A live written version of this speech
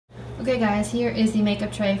Okay guys, here is the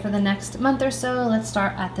makeup tray for the next month or so. Let's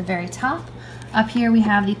start at the very top. Up here we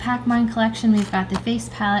have the Pac Mine collection. We've got the face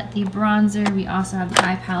palette, the bronzer. We also have the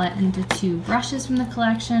eye palette and the two brushes from the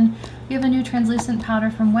collection. We have a new translucent powder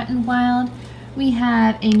from Wet n Wild. We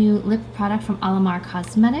have a new lip product from Alamar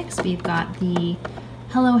Cosmetics. We've got the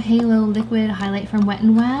Hello Halo liquid highlight from Wet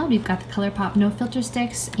n Wild. We've got the ColourPop no filter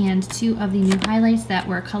sticks and two of the new highlights that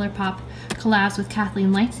were ColourPop collabs with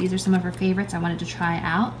Kathleen Lights. These are some of her favorites I wanted to try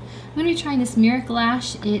out. I'm going to be trying this Miracle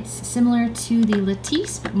Lash. It's similar to the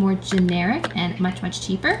Latisse but more generic and much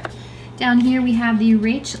cheaper. Down here we have the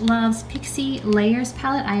Rach Loves Pixi Layers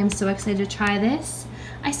palette. I am so excited to try this.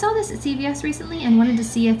 I saw this at CVS recently and wanted to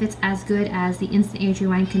see if it's as good as the Instant Age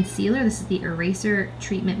Rewind Concealer. This is the Eraser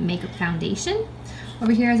Treatment Makeup Foundation.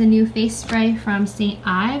 Over here is a new face spray from St.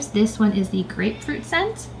 Ives. This one is the Grapefruit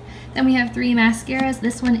scent. Then we have three mascaras.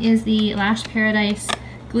 This one is the Lash Paradise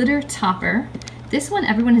Glitter Topper. This one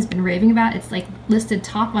everyone has been raving about. It's like listed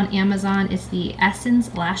top on Amazon. It's the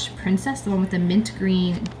Essence Lash Princess, the one with the mint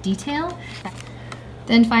green detail.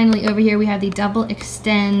 Then finally over here we have the Double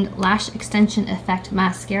Extend Lash Extension Effect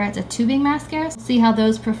Mascara. It's a tubing mascara. See how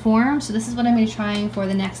those perform. So this is what I'm going to be trying for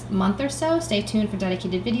the next month or so. Stay tuned for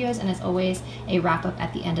dedicated videos and as always a wrap up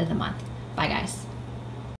at the end of the month. Bye guys.